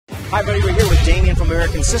Hi, everybody. We're here with Damien from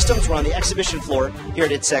American Systems. We're on the exhibition floor here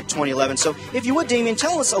at ITSEC 2011. So, if you would, Damien,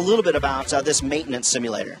 tell us a little bit about this maintenance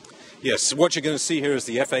simulator. Yes, what you're going to see here is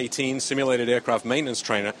the F-18 Simulated Aircraft Maintenance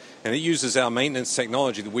Trainer, and it uses our maintenance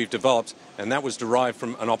technology that we've developed, and that was derived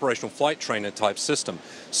from an operational flight trainer type system.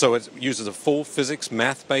 So it uses a full physics,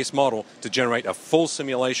 math-based model to generate a full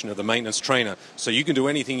simulation of the maintenance trainer. So you can do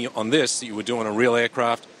anything on this that you would do on a real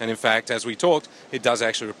aircraft, and in fact, as we talked, it does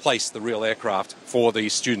actually replace the real aircraft for the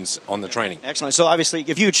students on the training. Excellent. So obviously,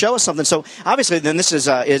 if you would show us something, so obviously then this is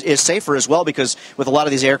safer as well, because with a lot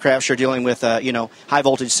of these aircrafts, you're dealing with high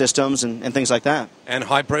voltage systems and things like that. And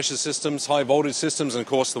high pressure systems, high voltage systems, and of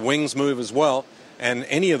course the wings move as well. And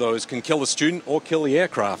any of those can kill the student or kill the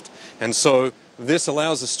aircraft. And so this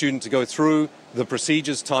allows the student to go through the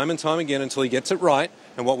procedures time and time again until he gets it right.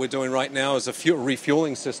 And what we're doing right now is a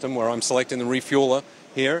refueling system where I'm selecting the refueler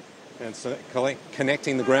here and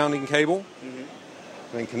connecting the grounding cable, and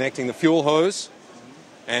then connecting the fuel hose.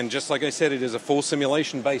 And just like I said, it is a full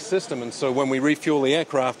simulation-based system. And so when we refuel the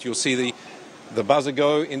aircraft, you'll see the buzzer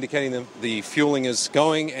go, indicating the fueling is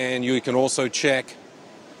going, and you can also check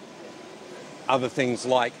other things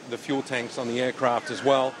like the fuel tanks on the aircraft as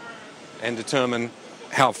well, and determine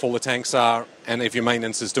how full the tanks are and if your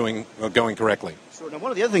maintenance is going correctly. Sure. Now,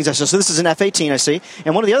 one of the other things I saw, so this is an F-18, I see,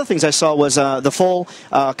 and one of the other things I saw was the full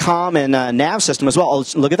comm and nav system as well. Oh,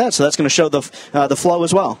 look at that. So that's going to show the flow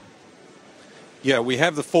as well. Yeah, we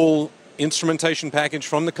have the full instrumentation package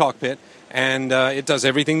from the cockpit, and it does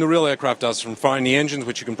everything the real aircraft does, from firing the engines,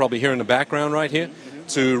 which you can probably hear in the background right here,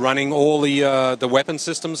 to running all the weapon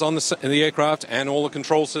systems on the aircraft and all the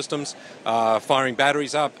control systems, firing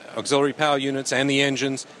batteries up, auxiliary power units, and the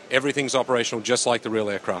engines. Everything's operational just like the real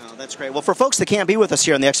aircraft. Oh, that's great. Well, for folks that can't be with us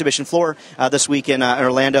here on the exhibition floor this week in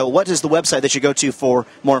Orlando, what is the website that you go to for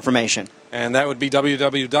more information? And that would be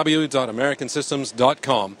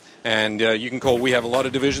www.americansystems.com. And you can call, we have a lot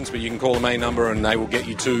of divisions, but you can call the main number and they will get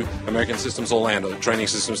you to American Systems Orlando, Training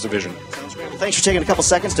Systems Division. Sounds great. Well, thanks for taking a couple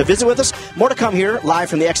seconds to visit with us. More to come here, live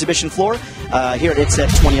from the exhibition floor here at ITSEC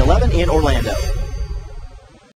 2011 in Orlando.